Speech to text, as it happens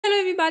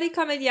everybody,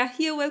 Camelia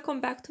here. Welcome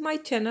back to my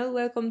channel.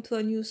 Welcome to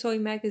a new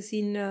sewing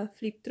magazine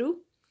flip through.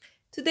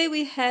 Today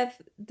we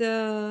have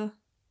the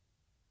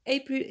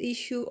April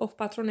issue of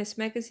Patrones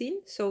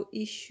Magazine, so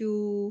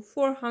issue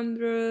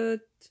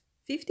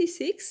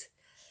 456.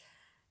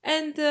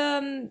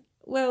 And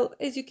well,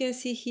 as you can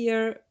see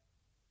here,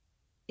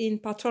 in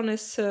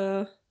Patrones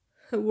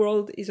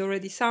world is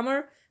already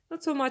summer.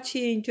 Not so much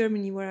here in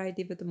Germany where I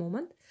live at the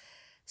moment.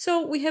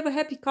 So we have a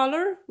happy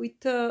color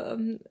with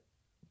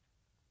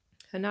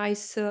a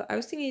nice, I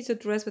was thinking it's a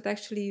dress, but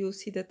actually you'll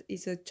see that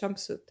it's a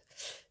jumpsuit.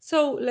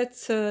 So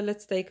let's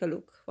take a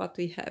look what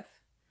we have.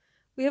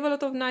 We have a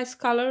lot of nice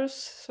colors,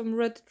 some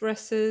red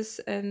dresses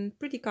and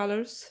pretty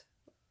colors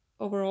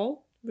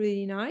overall,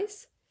 really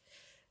nice.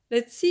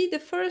 Let's see, the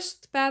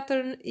first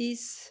pattern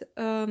is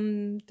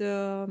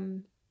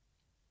the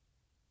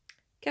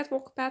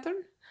catwalk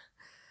pattern.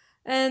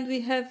 And we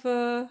have,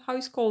 how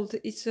it's called,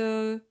 it's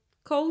a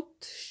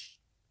coat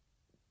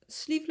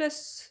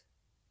sleeveless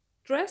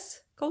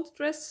dress, coat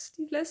dress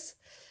sleeveless.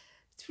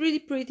 It's really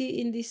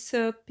pretty in this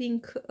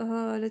pink,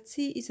 let's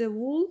see, it's a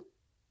wool.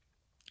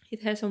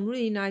 It has some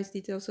really nice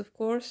details, of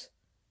course.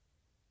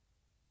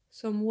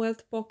 Some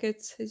welt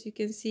pockets, as you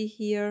can see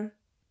here,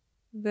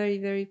 very,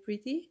 very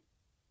pretty.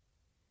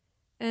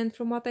 And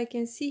from what I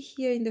can see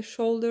here in the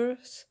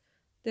shoulders,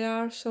 there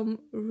are some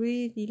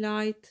really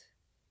light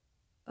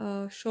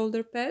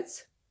shoulder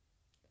pads.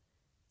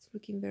 It's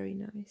looking very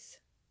nice.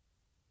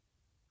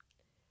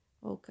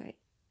 Okay.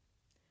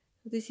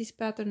 This is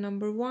pattern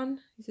number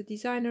 1. It's a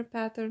designer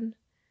pattern.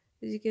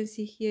 As you can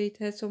see here, it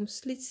has some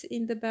slits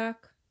in the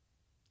back.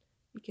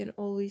 You can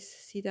always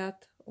see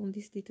that on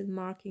these little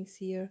markings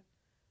here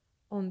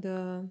on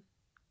the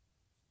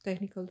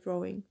technical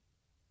drawing.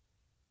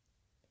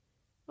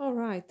 All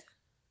right.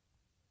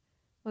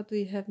 What do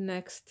we have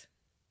next?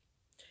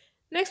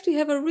 Next we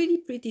have a really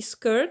pretty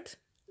skirt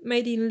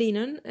made in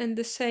linen, and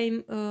the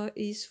same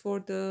is for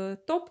the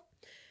top.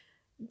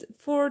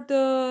 For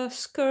the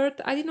skirt,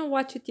 I didn't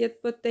watch it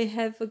yet, but they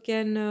have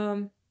again,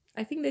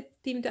 I think they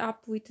teamed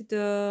up with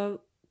the,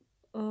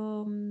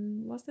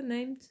 what's the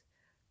name?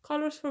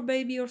 Colors for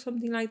Baby or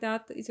something like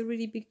that. It's a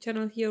really big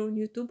channel here on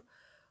YouTube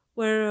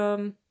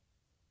where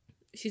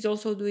she's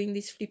also doing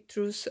these flip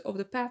throughs of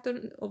the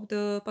pattern of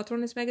the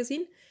Patrones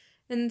magazine,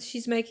 and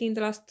she's making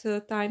the last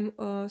time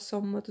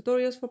some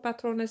tutorials for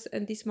Patrones,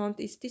 and this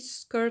month is this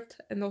skirt,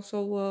 and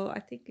also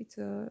I think it's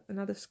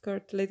another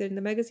skirt later in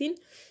the magazine.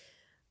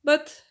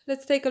 But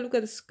let's take a look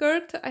at the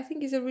skirt. I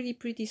think it's a really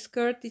pretty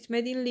skirt. It's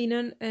made in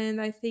linen,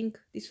 and I think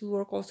this will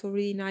work also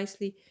really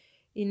nicely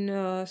in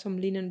some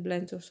linen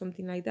blends or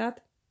something like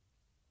that.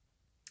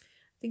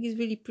 I think it's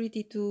really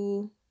pretty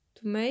to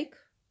make.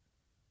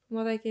 From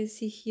what I can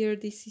see here,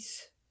 this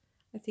is,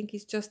 I think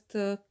it's just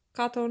a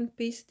cotton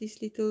piece,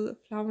 these little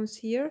flowers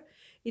here.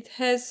 It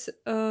has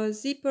a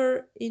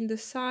zipper in the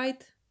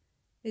side,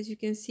 as you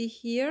can see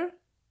here.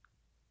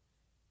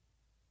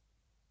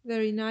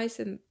 Very nice,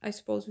 and I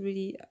suppose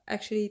really,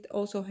 actually it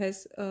also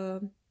has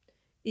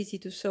easy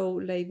to sew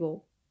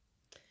label.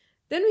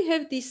 Then we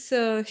have this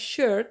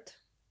shirt,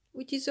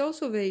 which is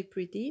also very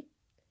pretty.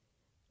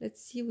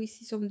 Let's see, we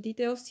see some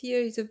details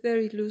here. It's a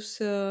very loose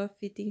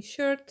fitting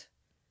shirt.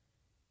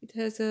 It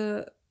has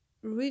a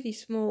really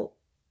small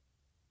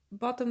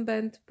bottom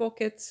band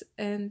pockets,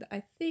 and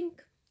I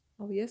think,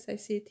 oh yes, I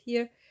see it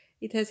here,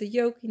 it has a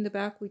yoke in the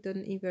back with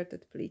an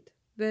inverted pleat.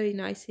 Very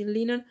nice in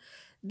linen.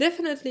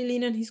 Definitely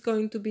linen is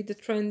going to be the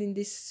trend in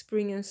this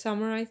spring and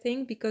summer, I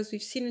think, because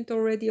we've seen it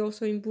already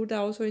also in burda,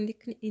 also in the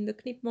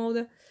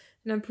knipmode,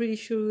 and I'm pretty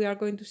sure we are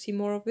going to see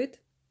more of it.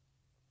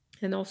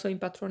 And also in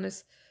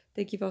Patrones,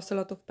 they give us a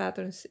lot of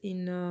patterns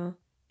in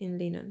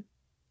linen.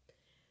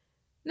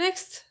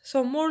 Next,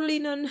 some more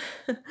linen.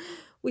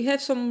 We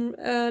have some,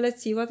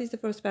 let's see, what is the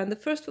first pattern? The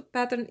first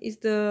pattern is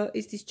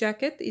this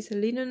jacket. It's a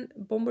linen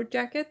bomber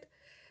jacket,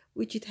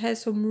 which it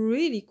has some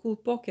really cool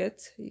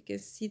pockets. You can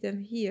see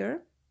them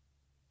here.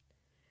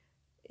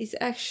 It's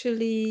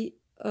actually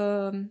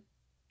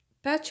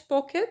patch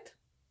pocket.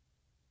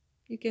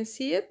 You can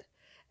see it.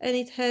 And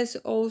it has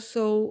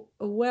also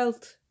a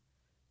welt.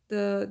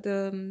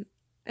 The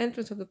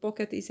entrance of the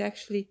pocket is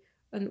actually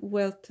a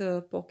welt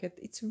pocket.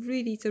 It's a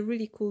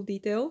really cool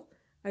detail.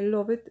 I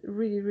love it.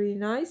 Really, really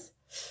nice.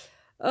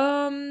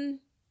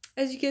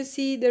 As you can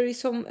see, there is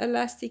some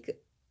elastic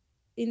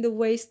in the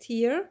waist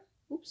here.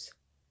 Oops.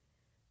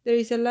 There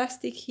is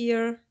elastic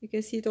here. You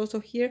can see it also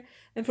here.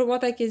 And from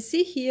what I can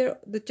see here,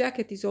 the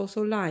jacket is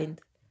also lined.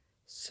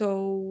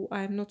 So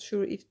I'm not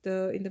sure if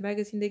in the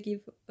magazine they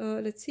give,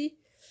 let's see.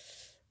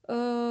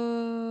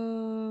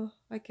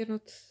 I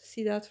cannot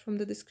see that from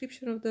the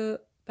description of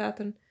the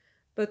pattern,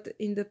 but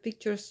in the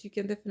pictures you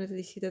can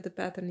definitely see that the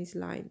pattern is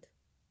lined.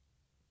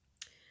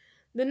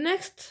 The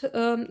next,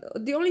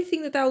 the only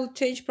thing that I will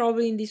change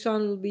probably in this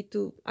one will be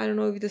to, I don't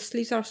know if the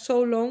sleeves are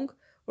so long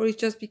or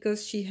it's just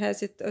because she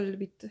has it a little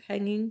bit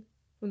hanging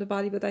from the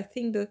body, but I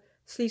think the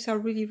sleeves are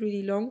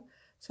really long,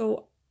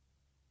 so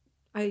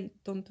I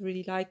don't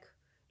really like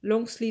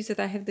long sleeves that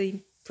I have the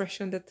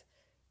impression that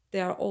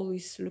they are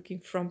always looking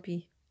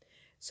frumpy.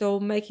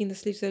 So making the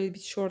sleeves a little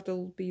bit shorter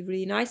would be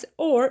really nice.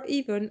 Or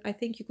even, I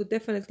think you could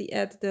definitely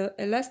add the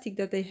elastic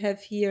that they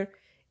have here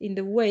in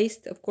the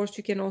waist. Of course,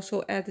 you can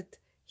also add it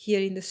here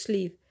in the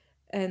sleeve.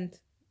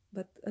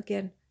 But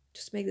again,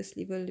 just make the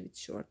sleeve a little bit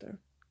shorter.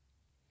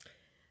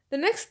 The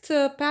next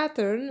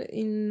pattern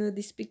in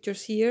these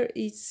pictures here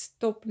is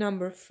top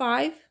number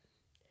 5.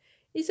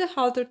 It's a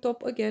halter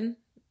top again.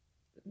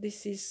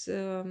 This is,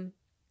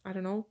 I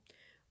don't know,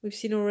 we've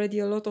seen already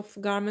a lot of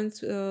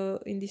garments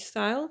in this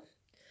style.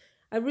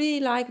 I really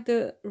like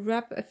the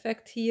wrap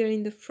effect here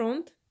in the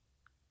front.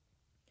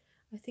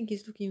 I think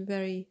it's looking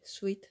very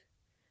sweet.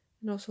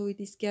 And also with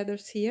these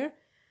gathers here.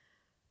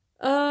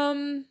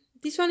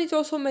 This one is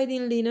also made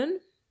in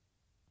linen.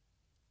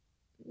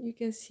 You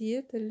can see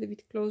it a little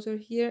bit closer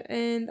here.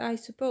 And I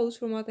suppose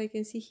from what I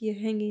can see here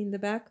hanging in the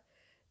back,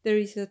 there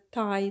is a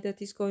tie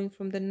that is going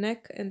from the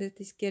neck and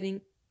that is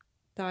getting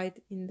tied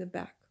in the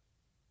back.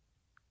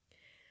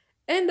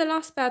 And the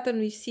last pattern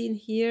we've seen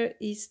here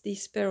is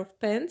this pair of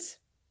pants.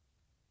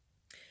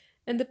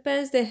 And the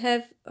pants, they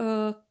have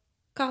a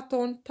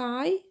cut-on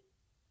tie.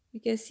 You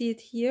can see it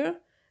here.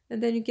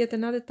 And then you get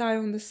another tie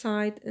on the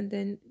side and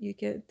then you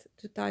get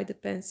to tie the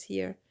pants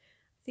here.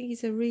 I think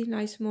it's a really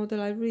nice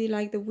model. I really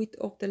like the width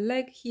of the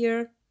leg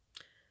here.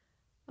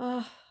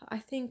 I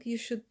think you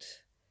should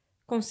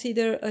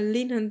consider a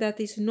linen that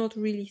is not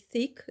really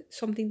thick,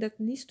 something that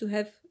needs to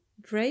have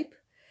drape.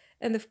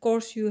 And of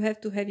course you have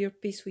to have your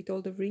piece with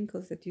all the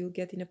wrinkles that you'll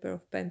get in a pair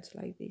of pants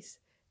like this,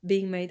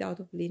 being made out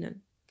of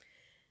linen.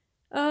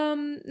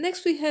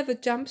 Next we have a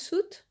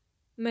jumpsuit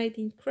made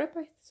in crepe.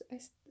 I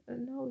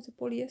know it's a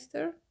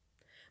polyester.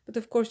 But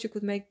of course you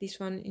could make this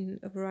one in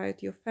a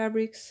variety of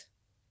fabrics.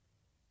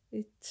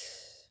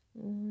 It's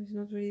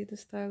not really the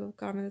style of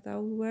garment that I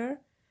would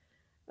wear.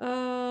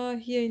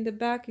 Here in the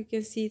back you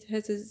can see it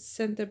has a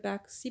center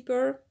back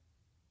zipper.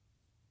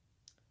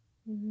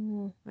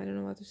 I don't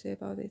know what to say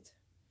about it.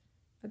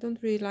 I don't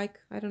really like,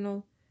 I don't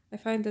know, I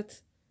find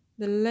that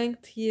the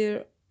length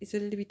here is a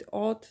little bit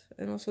odd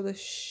and also the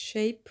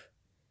shape.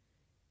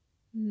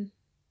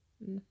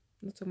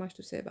 Not so much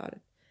to say about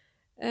it.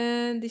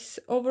 And this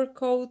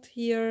overcoat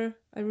here,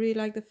 I really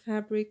like the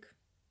fabric.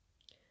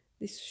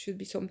 This should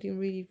be something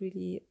really,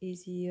 really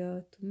easy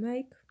to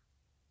make.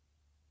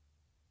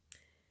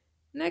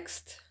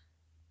 Next,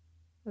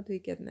 what do we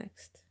get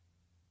next?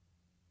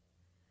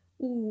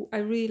 Ooh, I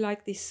really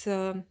like this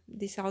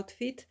this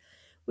outfit.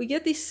 We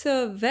get this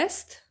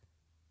vest,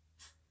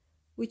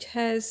 which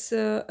has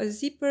a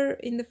zipper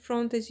in the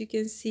front, as you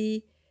can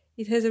see.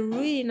 It has a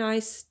really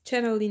nice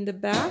channel in the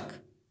back.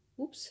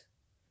 Oops.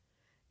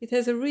 It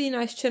has a really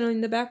nice channel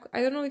in the back.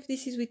 I don't know if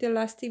this is with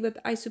elastic, but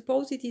I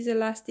suppose it is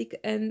elastic,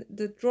 and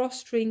the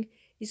drawstring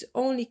is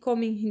only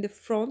coming in the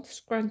front,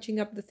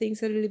 scrunching up the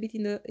things a little bit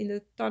in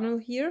the tunnel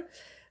here.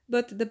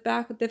 But the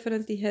back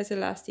definitely has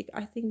elastic.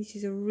 I think this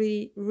is a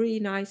really, really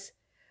nice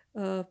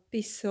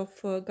piece of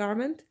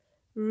garment.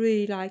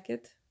 Really like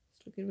it.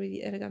 It's looking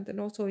really elegant,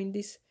 and also in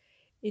this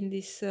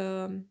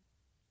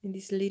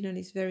linen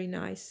is very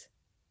nice.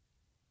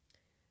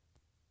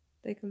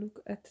 Take a look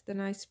at the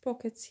nice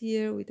pockets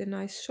here with a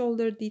nice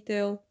shoulder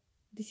detail.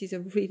 This is a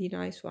really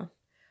nice one.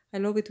 I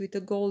love it with the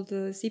gold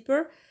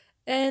zipper.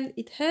 And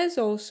it has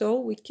also,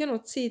 we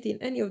cannot see it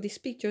in any of these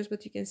pictures,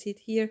 but you can see it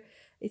here.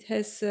 It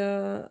has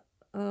a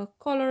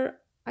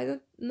collar. I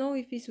don't know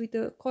if it's with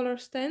a collar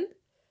stand,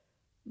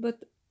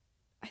 but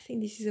I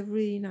think this is a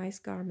really nice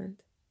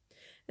garment.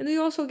 And we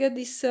also get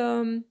these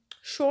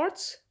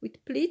shorts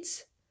with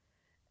pleats.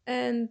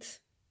 And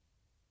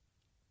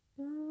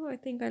I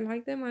think I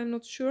like them. I'm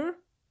not sure.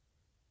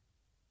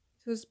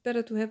 It was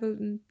better to have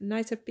a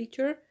nicer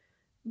picture.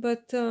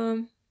 But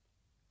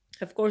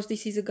of course,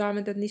 this is a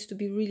garment that needs to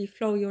be really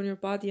flowy on your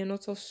body and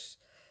not so,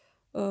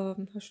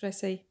 how should I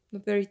say,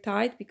 not very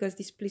tight, because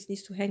this pleat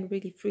needs to hang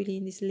really freely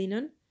in this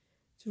linen.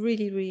 It's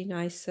really, really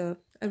nice. I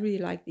really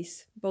like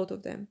this, both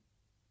of them.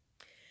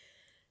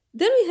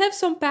 Then we have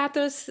some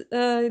patterns,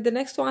 the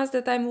next ones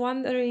that I'm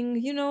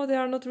wondering, you know, they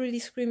are not really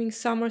screaming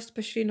summer,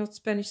 especially not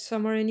Spanish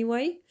summer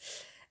anyway.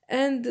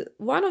 And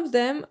one of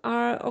them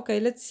are, okay,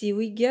 let's see,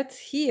 we get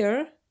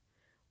here,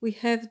 we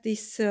have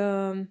this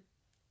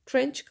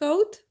trench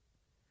coat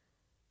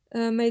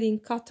made in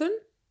cotton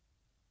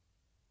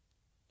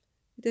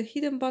with a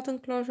hidden button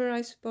closure,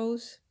 I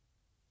suppose.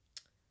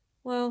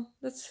 Well,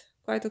 that's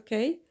quite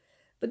okay.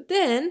 But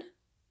then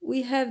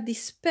we have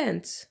these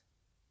pants,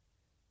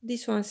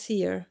 these ones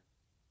here,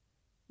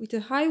 with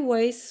a high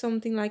waist,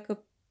 something like a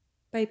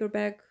paper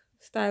bag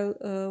style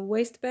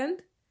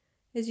waistband.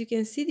 As you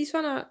can see, this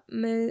one are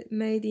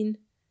made in,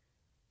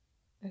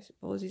 I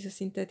suppose it's a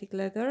synthetic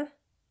leather.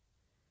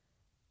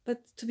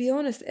 But to be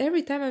honest,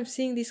 every time I'm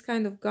seeing these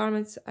kind of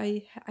garments,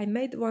 I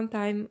made one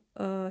time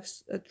a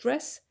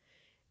dress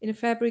in a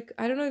fabric.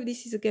 I don't know if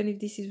this is, again, if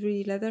this is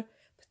really leather,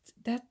 but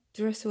that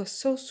dress was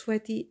so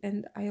sweaty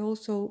and I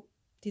also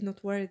did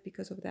not wear it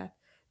because of that.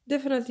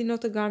 Definitely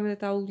not a garment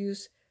that I will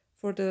use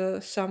for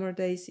the summer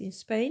days in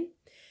Spain.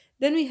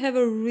 Then we have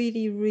a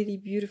really, really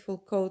beautiful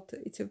coat.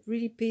 It's a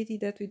really pity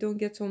that we don't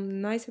get some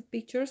nicer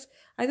pictures.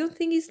 I don't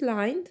think it's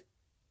lined.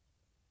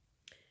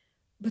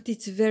 but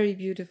it's very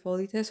beautiful.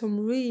 It has some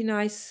really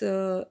nice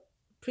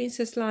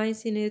princess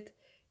lines in it.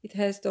 It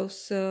has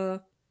those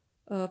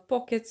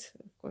pockets.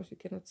 Of course, you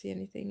cannot see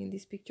anything in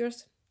these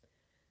pictures,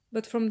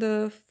 but from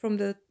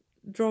the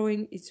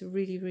drawing, it's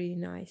really, really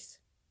nice.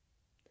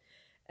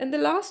 And the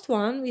last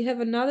one, we have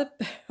another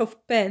pair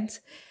of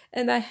pants,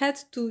 and I had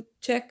to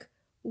check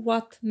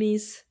what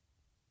means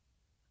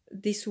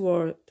this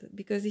word,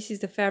 because this is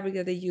the fabric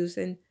that they use,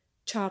 and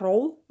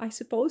charol, I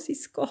suppose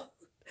it's called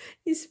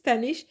in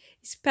Spanish.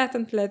 It's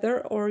patent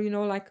leather, or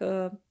like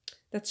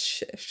that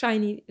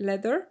shiny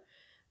leather,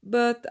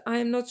 but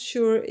I'm not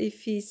sure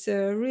if it's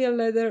real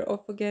leather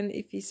or again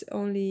if it's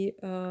only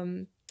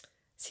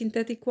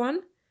synthetic one.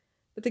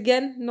 But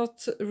again,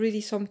 not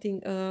really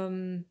something,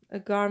 a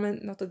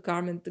garment, not a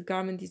garment. The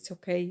garment is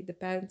okay. The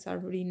pants are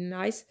really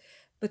nice.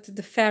 But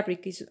the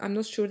fabric is, I'm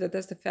not sure that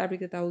that's the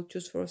fabric that I will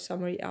choose for a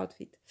summery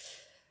outfit.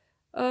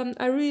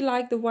 I really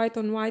like the white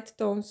on white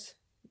tones.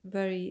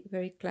 Very,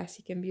 very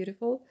classic and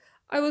beautiful.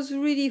 I was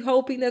really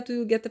hoping that we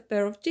will get a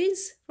pair of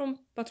jeans from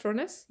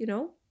Patrones,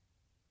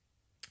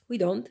 We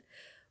don't.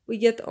 We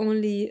get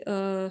only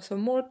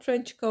some more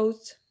trench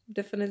coats.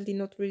 Definitely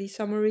not really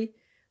summery.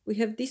 We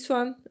have this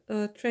one,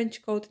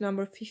 trench coat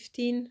number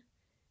 15.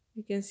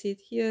 You can see it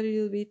here a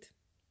little bit.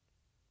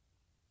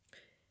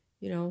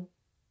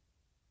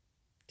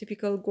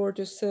 Typical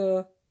gorgeous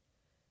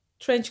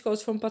trench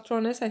coats from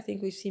Patrones. I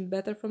think we've seen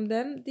better from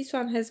them. This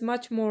one has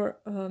much more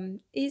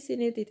ease in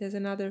it. It has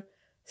another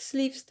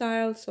sleeve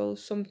style, so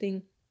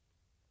something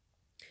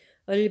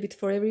a little bit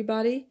for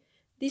everybody.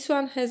 This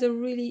one has a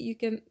really, you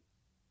can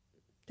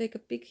take a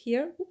pic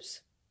here.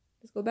 Oops,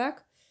 let's go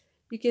back.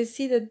 You can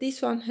see that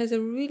this one has a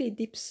really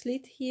deep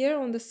slit here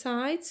on the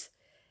sides,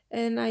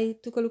 and I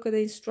took a look at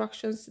the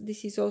instructions.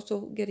 This is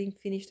also getting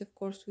finished, of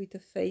course, with the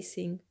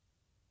facing.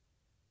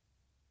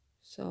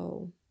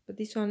 So, but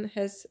this one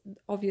has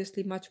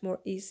obviously much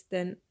more ease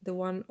than the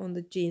one on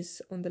the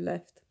jeans on the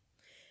left.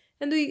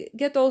 And we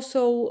get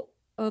also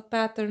a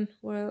pattern.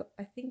 Well,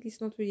 I think it's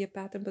not really a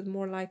pattern, but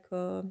more like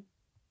a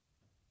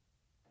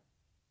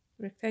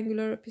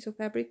rectangular piece of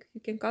fabric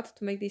you can cut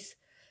to make this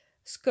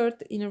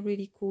skirt in a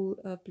really cool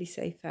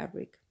plissé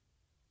fabric.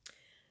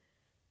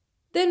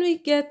 Then we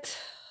get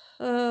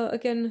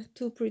again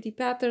two pretty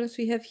patterns.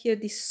 We have here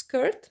this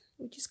skirt,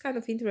 which is kind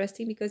of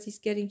interesting because it's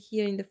getting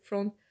here in the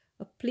front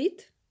a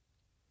pleat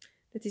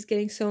that is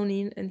getting sewn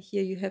in, and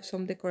here you have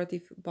some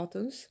decorative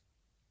buttons.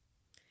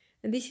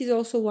 And this is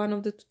also one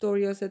of the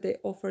tutorials that they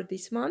offer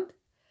this month.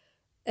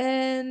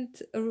 And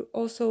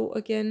also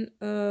again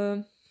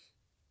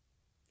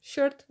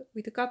shirt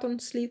with a cotton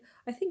sleeve.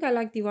 I think I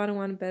like the other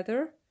one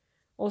better.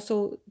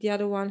 Also, the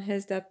other one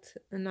has that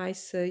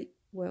nice,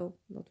 well,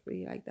 not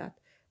really like that,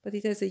 but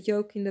it has a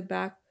yoke in the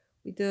back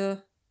with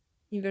the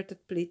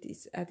inverted pleat.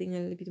 It's adding a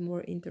little bit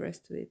more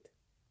interest to it.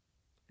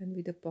 And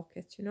with the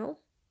pockets,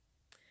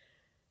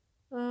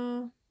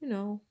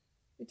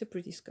 it's a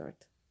pretty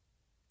skirt.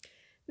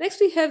 Next,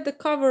 we have the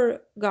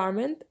cover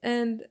garment.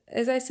 And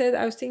as I said,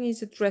 I was thinking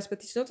it's a dress,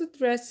 but it's not a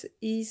dress,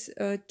 it's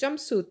a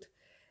jumpsuit.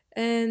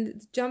 And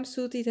the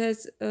jumpsuit, it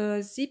has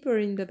a zipper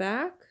in the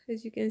back,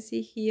 as you can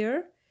see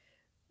here,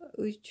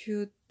 which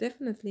you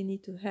definitely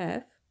need to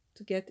have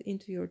to get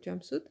into your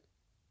jumpsuit.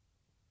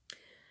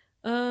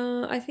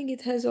 I think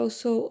it has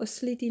also a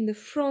slit in the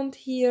front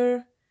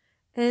here,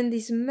 and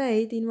is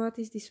made in, what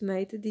is this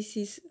made? This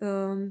is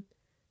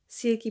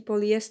silky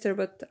polyester,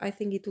 but I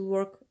think it will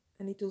work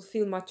and it will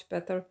feel much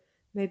better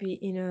maybe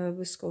in a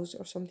viscose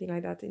or something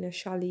like that, in a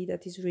challis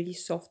that is really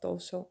soft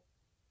also.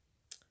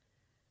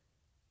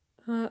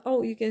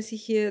 Oh, you can see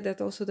here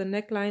that also the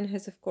neckline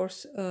has, of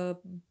course, a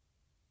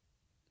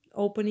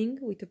opening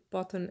with a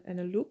button and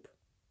a loop.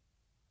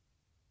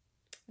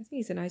 I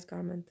think it's a nice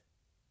garment.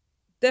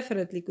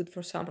 Definitely good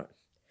for summer.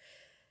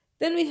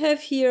 Then we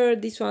have here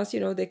these ones,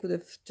 they could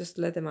have just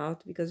let them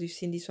out because we've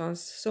seen these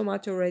ones so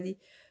much already.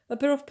 A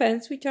pair of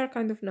pants, which are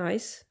kind of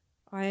nice.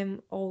 I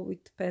am all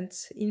with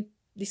pants. In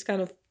this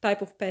kind of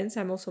type of pants,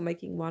 I'm also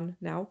making one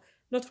now.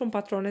 Not from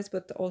Patrones,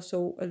 but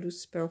also a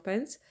loose pair of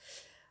pants.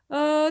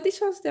 These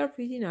ones, they're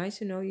pretty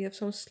nice, you have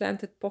some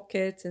slanted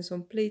pockets and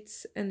some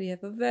pleats, and we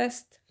have a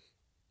vest.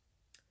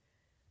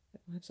 I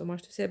don't have so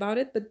much to say about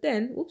it, but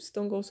then, oops,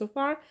 don't go so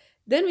far.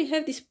 Then we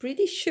have this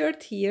pretty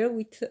shirt here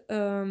with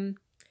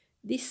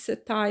these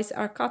ties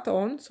are cut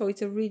on, so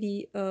it's a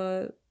really,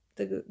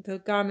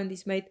 the garment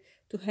is made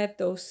to have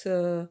those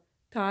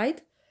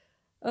tied.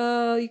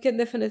 You can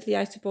definitely,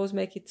 I suppose,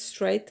 make it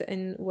straight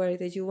and wear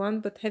it as you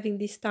want, but having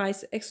these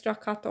ties extra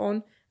cut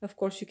on, of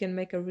course, you can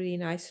make a really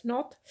nice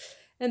knot.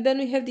 And then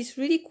we have this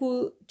really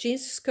cool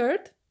jeans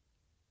skirt.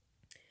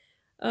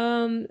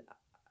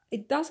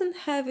 It doesn't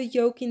have a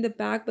yoke in the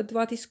back, but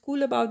what is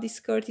cool about this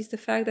skirt is the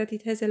fact that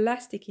it has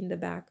elastic in the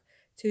back.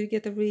 So you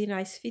get a really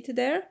nice fit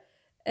there.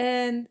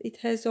 And it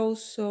has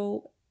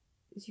also,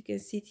 as you can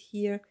see it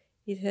here,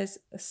 it has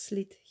a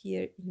slit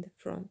here in the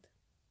front.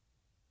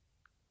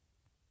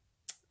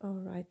 All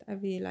right, I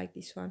really like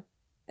this one.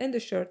 And the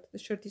shirt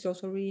is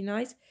also really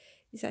nice.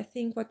 It's, I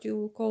think, what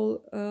you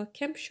call a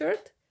camp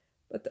shirt,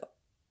 but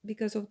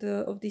because of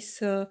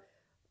this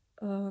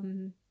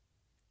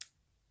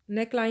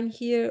neckline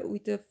here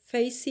with the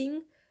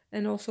facing,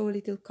 and also a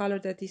little collar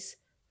that is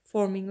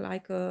forming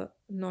like a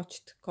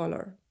notched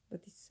collar,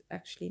 but it's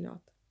actually not.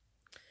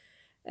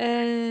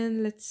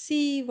 And let's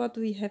see what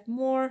we have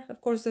more.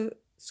 Of course, the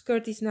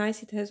skirt is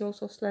nice. It has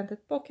also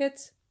slanted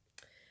pockets.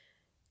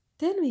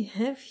 Then we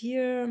have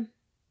here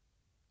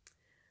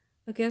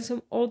again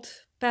some odd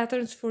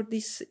patterns for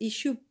this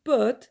issue,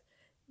 but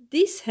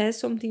this has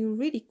something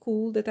really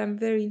cool that I'm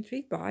very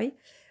intrigued by.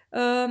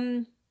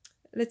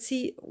 Let's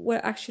see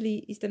where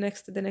actually is the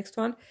next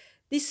one.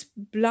 This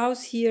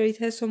blouse here, it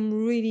has some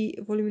really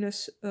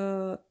voluminous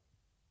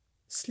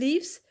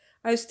sleeves.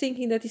 I was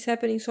thinking that is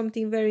happening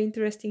something very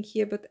interesting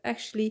here, but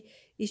actually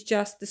it's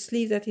just the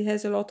sleeve that it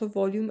has a lot of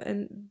volume,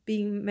 and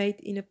being made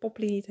in a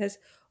poplin, it has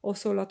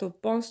also a lot of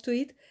bounce to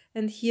it.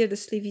 And here the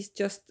sleeve is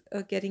just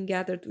getting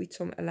gathered with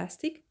some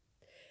elastic.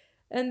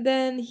 And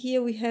then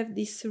here we have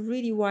these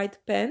really wide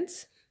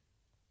pants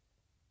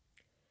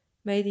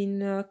made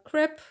in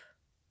crepe.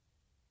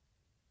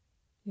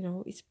 You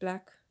know, it's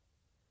black,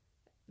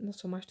 not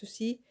so much to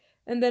see.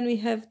 And then we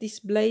have this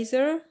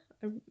blazer,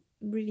 a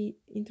really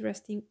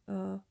interesting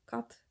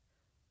cut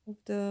of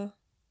the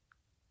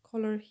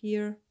collar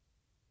here.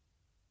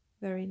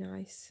 Very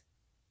nice.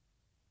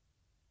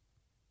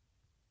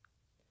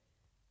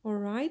 All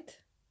right.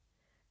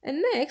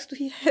 And next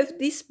we have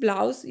this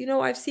blouse. You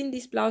know, I've seen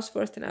this blouse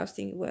first and I was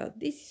thinking, well,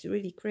 this is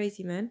really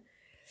crazy, man.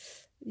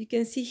 You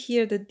can see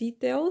here the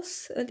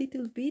details a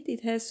little bit.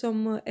 It has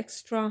some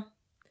extra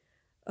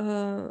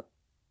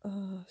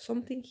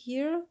something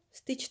here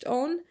stitched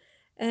on,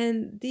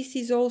 and this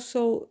is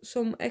also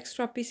some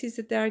extra pieces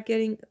that they are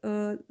getting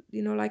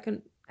you know, like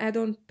an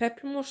add-on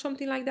peplum or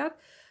something like that.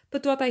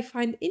 But what I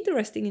find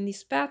interesting in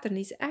this pattern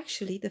is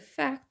actually the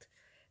fact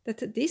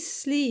that this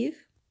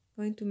sleeve,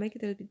 going to make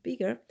it a little bit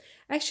bigger,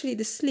 actually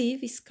the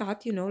sleeve is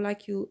cut, you know,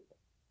 like you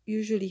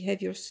usually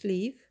have your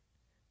sleeve.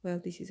 Well,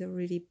 this is a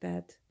really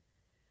bad,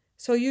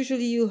 so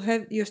usually you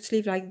have your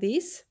sleeve like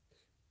this,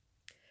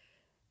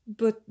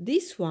 but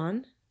this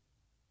one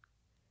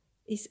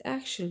is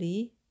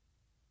actually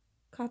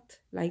cut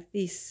like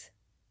this,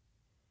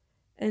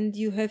 and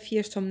you have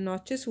here some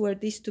notches where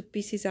these two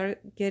pieces are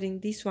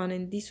getting, this one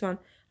and this one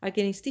are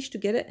getting stitched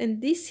together,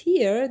 and this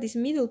here, this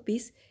middle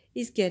piece,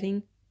 is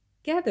getting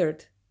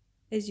gathered,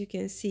 as you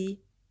can see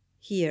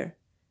here.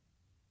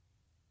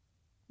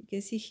 You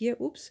can see here,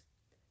 oops,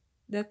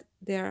 that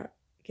they are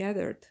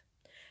gathered,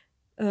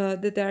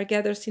 that there are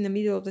gathers in the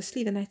middle of the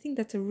sleeve, and I think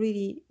that's a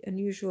really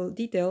unusual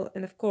detail.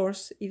 And of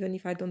course, even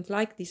if I don't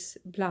like this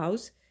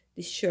blouse,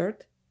 this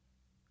shirt,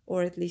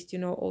 or at least, you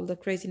know, all the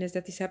craziness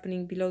that is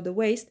happening below the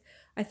waist,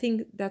 I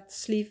think that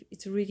sleeve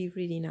is really,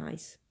 really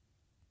nice,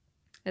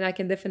 and I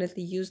can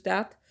definitely use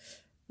that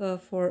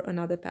for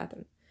another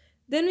pattern.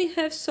 Then we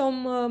have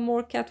some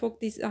more catwalk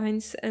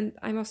designs, and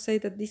I must say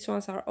that these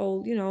ones are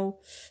all, you know,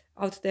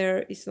 out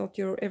there. It's not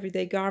your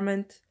everyday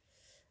garment.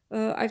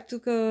 I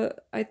took a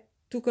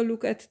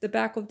look at the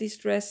back of this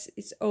dress.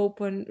 It's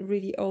open,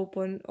 really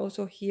open.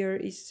 Also here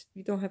is,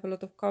 we don't have a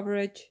lot of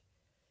coverage.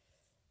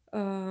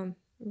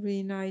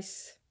 Really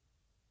nice,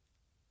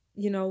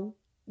 you know,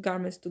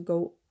 garments to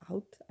go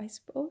out, I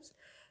suppose.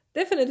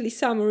 Definitely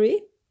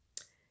summery.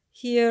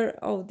 Here,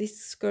 oh, this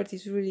skirt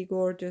is really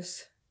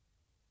gorgeous.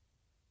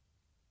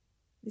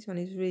 This one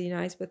is really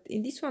nice, but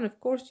in this one, of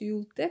course,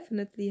 you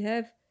definitely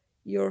have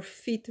your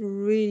feet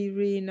really,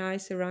 really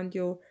nice around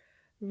your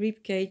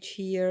rib cage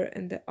here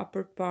and the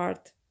upper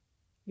part.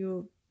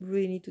 You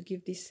really need to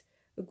give this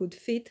a good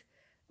fit.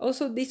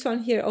 Also this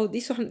one here, oh,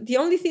 this one, the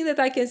only thing that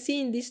I can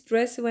see in this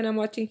dress when I'm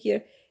watching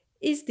here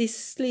is this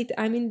slit.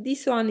 I mean,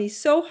 this one is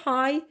so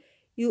high,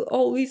 you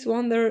always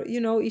wonder,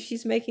 you know, if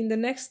she's making the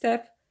next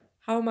step,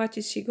 how much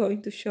is she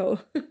going to show?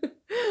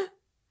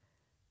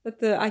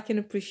 But I can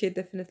appreciate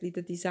definitely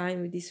the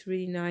design with this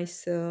really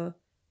nice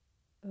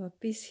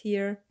piece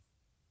here,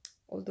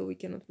 although we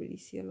cannot really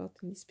see a lot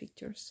in these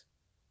pictures.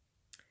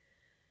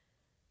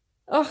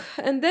 Oh,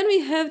 and then we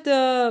have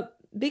the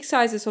big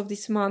sizes of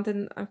this month,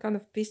 and I'm kind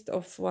of pissed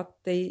off what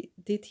they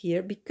did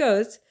here,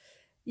 because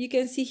you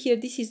can see here,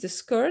 this is the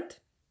skirt.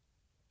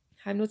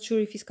 I'm not sure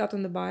if it's cut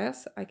on the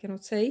bias, I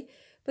cannot say,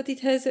 but it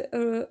has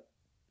a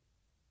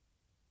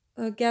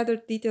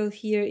gathered detail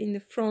here in the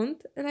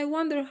front, and I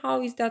wonder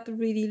how is that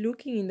really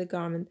looking in the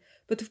garment.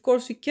 But of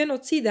course we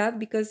cannot see that,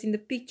 because in the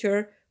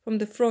picture from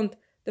the front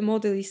the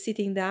model is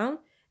sitting down,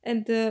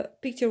 and the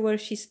picture where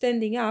she's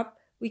standing up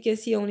we can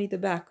see only the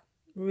back.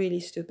 Really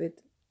stupid.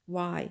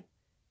 Why?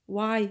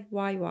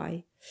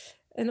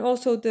 And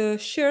also the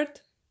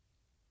shirt,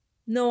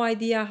 no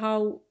idea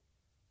how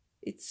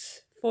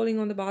it's falling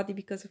on the body,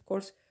 because of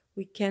course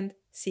we can't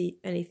see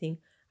anything.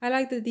 I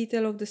like the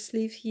detail of the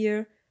sleeve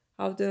here,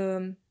 how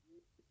the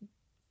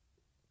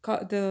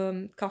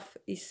cuff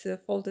is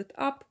folded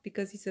up,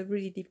 because it's a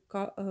really deep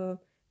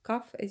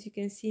cuff, as you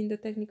can see in the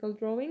technical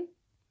drawing.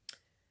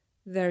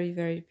 Very,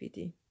 very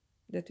pretty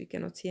that we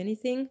cannot see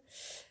anything.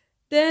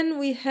 Then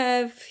we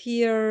have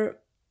here,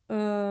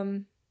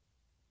 this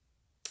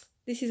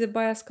is a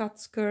bias cut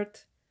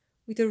skirt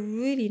with a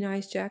really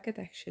nice jacket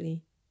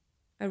actually.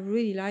 I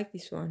really like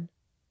this one.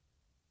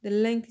 The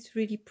length is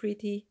really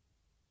pretty,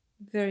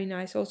 very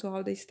nice. Also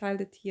how they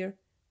styled it here,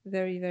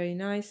 very, very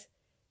nice.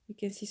 You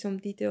can see some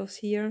details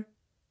here.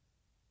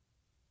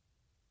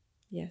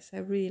 Yes, I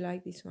really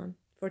like this one.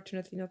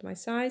 Fortunately not my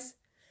size.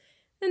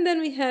 And then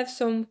we have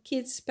some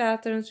kids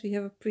patterns. We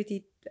have a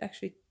pretty,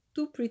 actually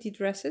two pretty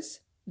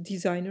dresses,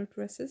 designer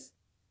dresses.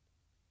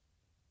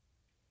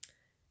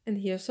 And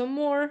here some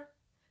more.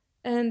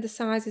 And the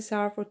sizes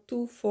are for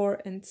 2,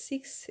 4, and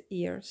 6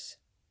 years.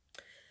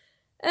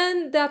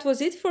 And that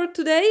was it for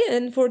today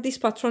and for this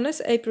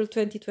Patrones April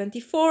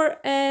 2024.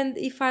 And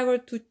if I were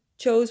to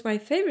choose my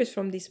favorites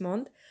from this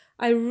month,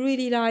 I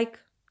really like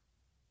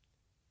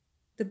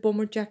the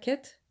bomber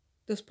jacket.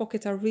 Those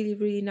pockets are really,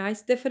 really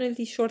nice.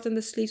 Definitely shorten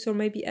the sleeves or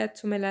maybe add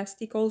some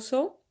elastic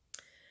also.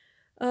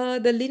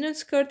 The linen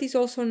skirt is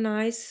also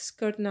nice,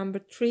 skirt number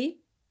 3.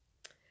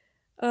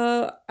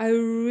 I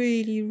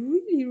really,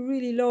 really,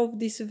 really love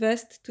this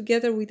vest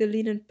together with the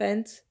linen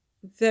pants.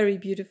 Very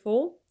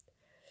beautiful.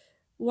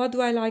 What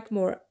do I like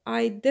more?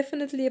 I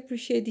definitely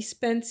appreciate these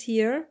pants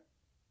here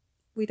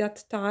with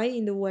that tie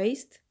in the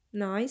waist.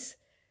 Nice.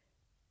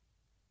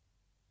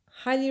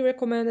 Highly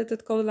recommended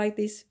at color like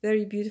this.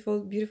 Very beautiful,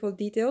 beautiful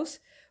details.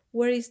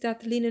 Where is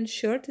that linen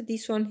shirt?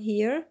 This one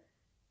here.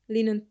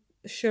 Linen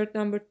shirt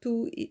number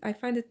 2. I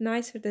find it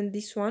nicer than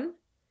this one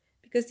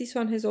because this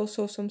one has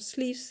also some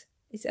sleeves.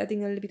 It's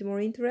adding a little bit more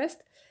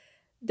interest.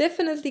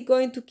 Definitely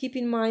going to keep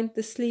in mind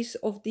the sleeves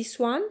of this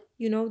one.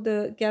 You know,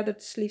 the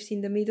gathered sleeves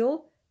in the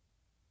middle.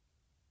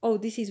 Oh,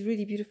 this is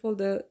really beautiful.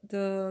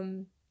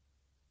 The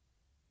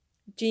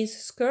jeans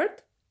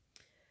skirt.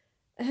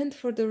 And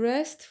for the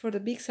rest, for the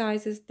big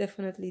sizes,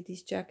 definitely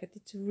this jacket.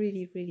 It's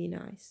really, really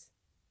nice.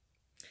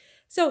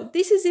 So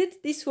this is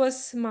it. This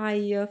was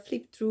my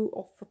flip through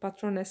of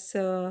Patrones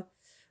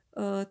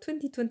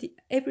 2020,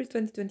 April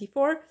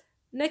 2024.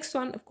 Next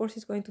one, of course,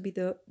 is going to be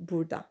the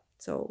burda.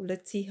 So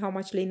let's see how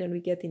much linen we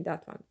get in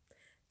that one.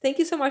 Thank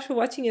you so much for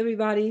watching,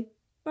 everybody.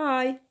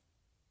 Bye.